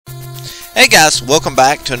Hey guys, welcome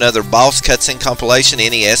back to another Boss Cutscene Compilation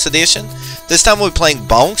NES edition. This time we'll be playing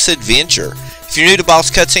Bonk's Adventure. If you're new to Boss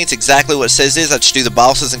Cutscenes, exactly what it says is I just do the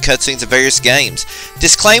bosses and cutscenes of various games.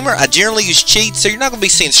 Disclaimer, I generally use cheats, so you're not going to be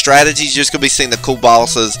seeing strategies, you're just going to be seeing the cool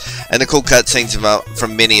bosses and the cool cutscenes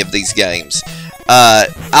from many of these games. I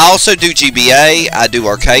also do GBA, I do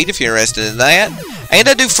arcade if you're interested in that, and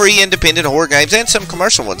I do free independent horror games and some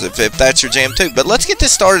commercial ones if that's your jam too. But let's get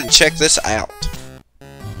this started and check this out.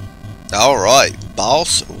 Alright,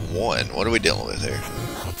 Boss 1. What are we dealing with here?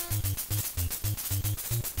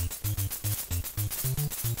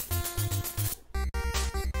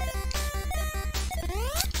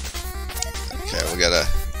 Okay, we gotta...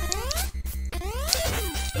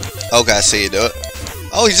 Okay, I see you do it.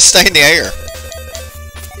 Oh, you just stay in the air.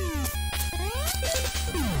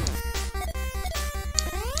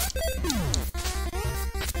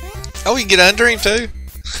 Oh, you can get under him too?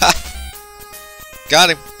 Got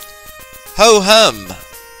him. Ho-hum!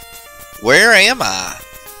 Where am I?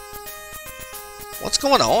 What's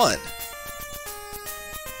going on?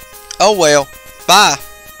 Oh well. Bye.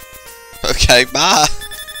 Okay, bye.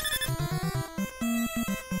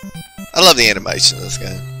 I love the animation of this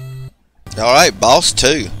game. Alright, Boss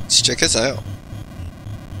 2. Let's check this out.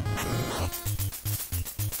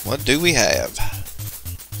 What do we have?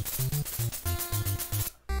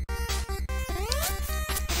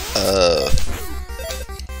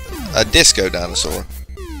 A disco dinosaur.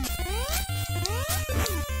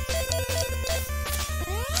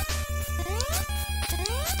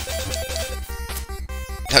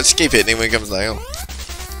 Just keep hitting him when he comes down.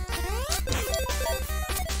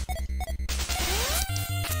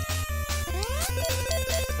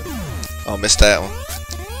 Oh, missed that one.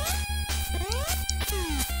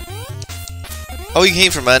 Oh, you can hit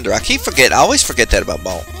him from under. I always forget that about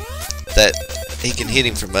Bonk. That he can hit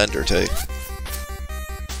him from under too.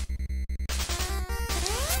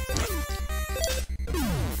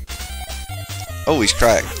 Oh, he's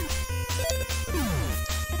cracked.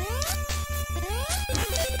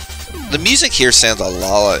 The music here sounds a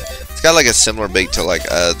lot. It's got like a similar beat to like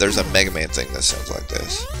there's a Mega Man thing that sounds like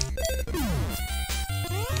this.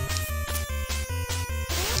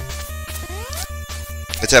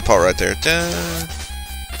 It's that part right there. Dun.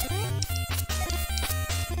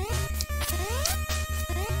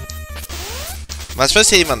 Am I supposed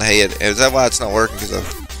to hit him on the head? Is that why it's not working? Because of...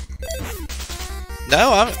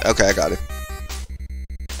 No, okay, I got it.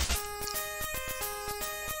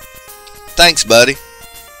 Thanks, buddy.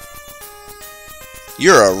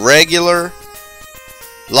 You're a regular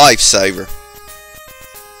lifesaver.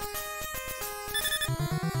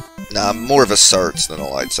 Nah, I'm more of a search than a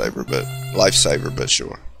lightsaber, but lifesaver, but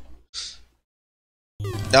sure.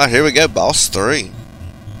 Now here we go, Boss 3.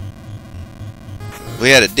 We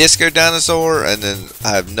had a disco dinosaur, and then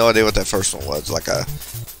I have no idea what that first one was, like a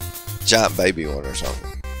giant baby one or something.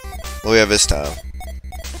 What do we have this time?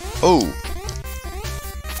 Oh.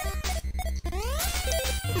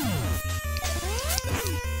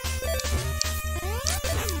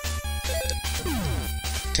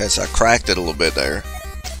 Okay, so I cracked it a little bit there.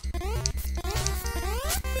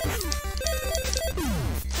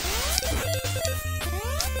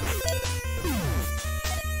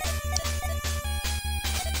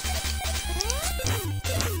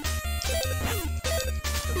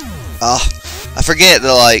 Ah, I forget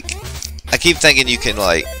that, like, I keep thinking you can,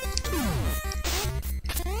 like...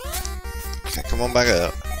 Okay, come on back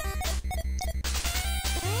up.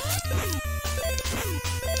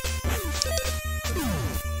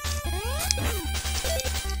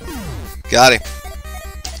 Got him.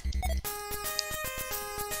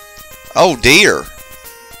 Oh dear.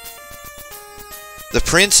 The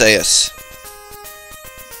princess.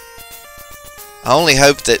 I only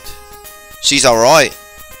hope that she's alright.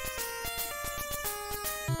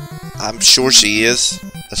 I'm sure she is.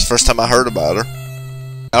 That's the first time I heard about her.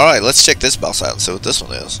 Alright, let's check this boss out and see what this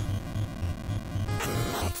one is.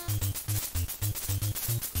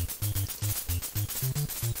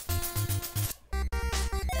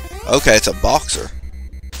 Okay, it's a boxer.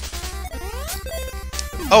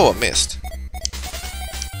 Oh, I missed.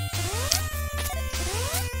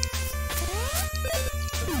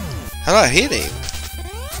 How do I hit him?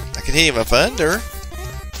 I can hit him up under.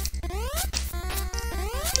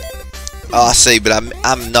 Oh, I see, but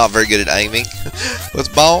I'm not very good at aiming with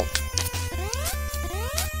Bonk.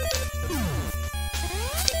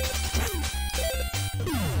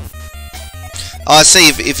 Oh, I see.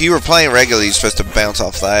 If you were playing regularly, you're supposed to bounce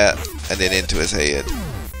off that and then into his head.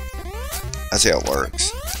 I see how it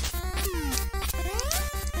works.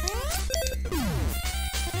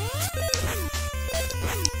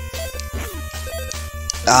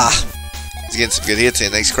 Ah, He's getting some good hits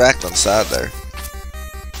in. He's cracked on the side there.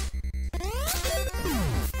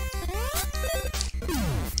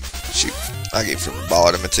 Shoot. I get from the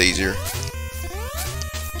bottom. It's easier.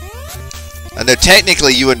 I know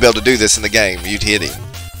technically you wouldn't be able to do this in the game. You'd hit him.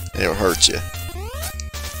 And it'll hurt you.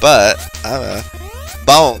 But,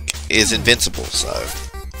 Bonk is invincible, so.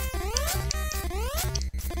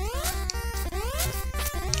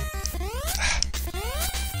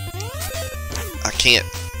 I can't.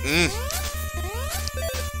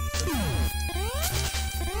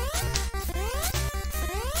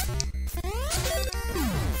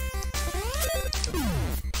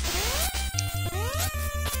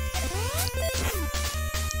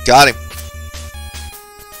 Got him.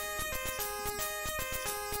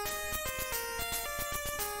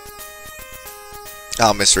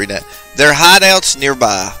 I'll misread that. There are hideouts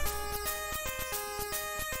nearby.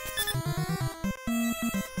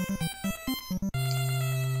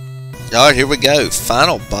 Alright, here we go.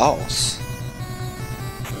 Final boss.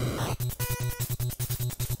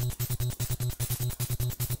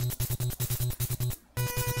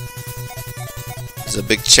 There's a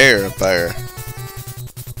big chair up there.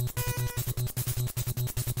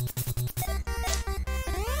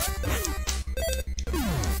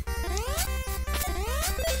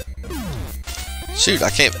 Shoot,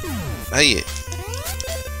 I can't. Hey.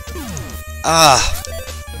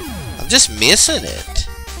 I'm just missing it.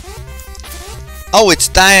 Oh, it's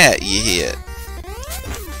that you hit.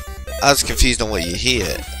 I was confused on what you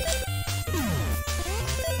hit.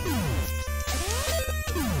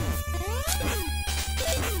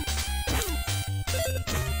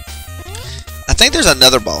 I think there's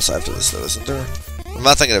another boss after this, though, isn't there? Or am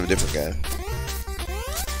I thinking of a different game?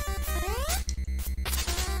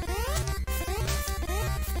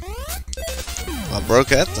 I broke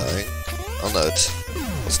that thing. Oh no,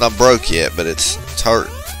 it's not broke yet, but it's hurt.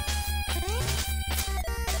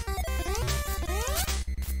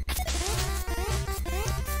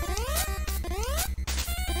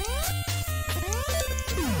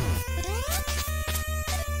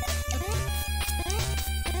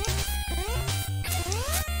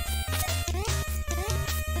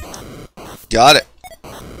 Got it.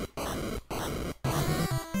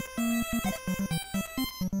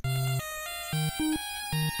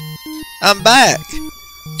 I'm back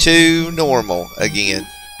to normal again.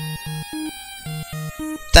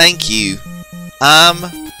 Thank you. I'm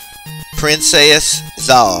Princess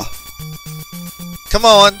Za. Come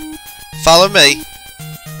on, follow me.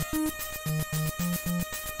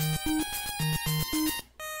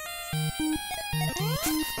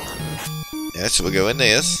 Yeah, so we'll go in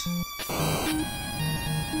this.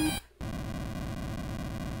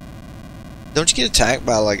 Don't you get attacked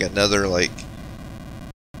by like another like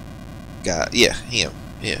guy? Yeah, him.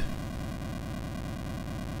 Yeah.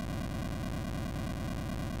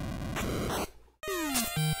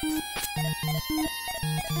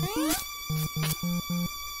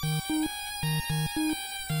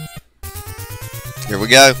 Here we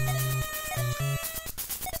go.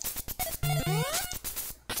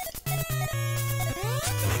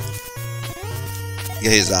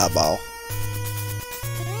 Get his eyeball.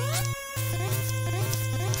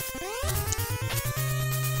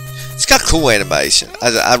 It's got cool animation.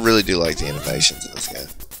 I really do like the animations in this game.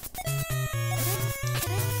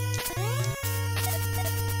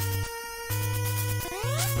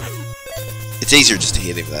 It's easier just to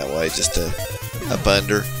hit him that way, just to up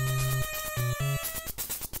under.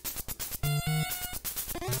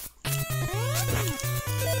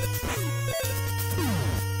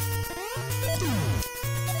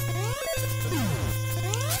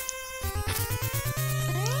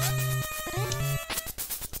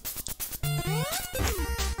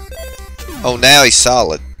 Oh, now he's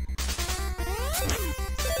solid.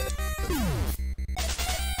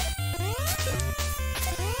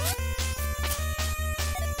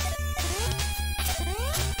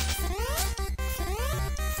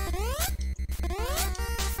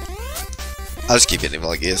 I'll just keep hitting him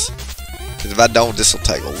like this. Because if I don't, this will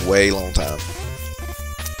take a way long time.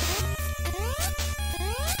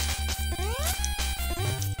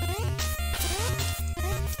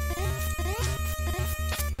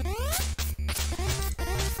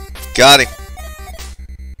 Got him.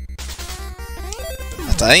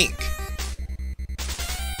 I think.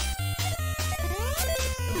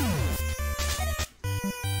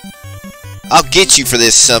 I'll get you for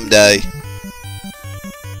this someday.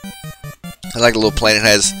 I like a little planet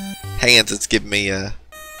has hands that's giving me a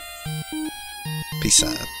peace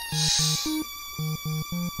sign.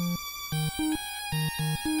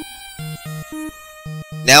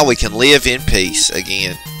 Now we can live in peace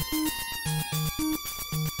again.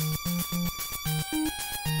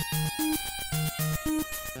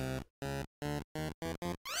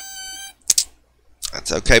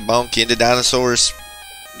 It's okay, Bonk, into dinosaurs.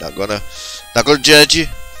 Not gonna judge you.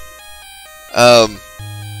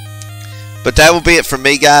 But that will be it from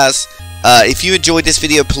me, guys. If you enjoyed this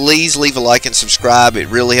video, please leave a like and subscribe. It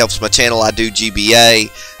really helps my channel. I do GBA,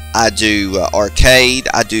 I do arcade,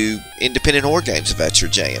 I do independent horror games if that's your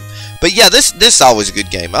jam. But yeah, this is always a good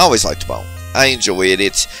game. I always liked Bonk. I enjoy it.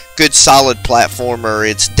 It's good, solid platformer.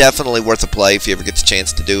 It's definitely worth a play if you ever get the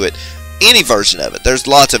chance to do it. Any version of it. There's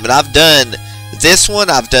lots of it. I've done this one,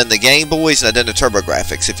 I've done the Game Boys, and I've done the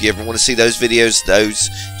TurboGrafx. If you ever want to see those videos,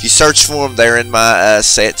 if you search for them, they're in my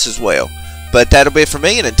sets as well. But that'll be it for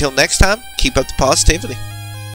me, and until next time, keep up the positivity.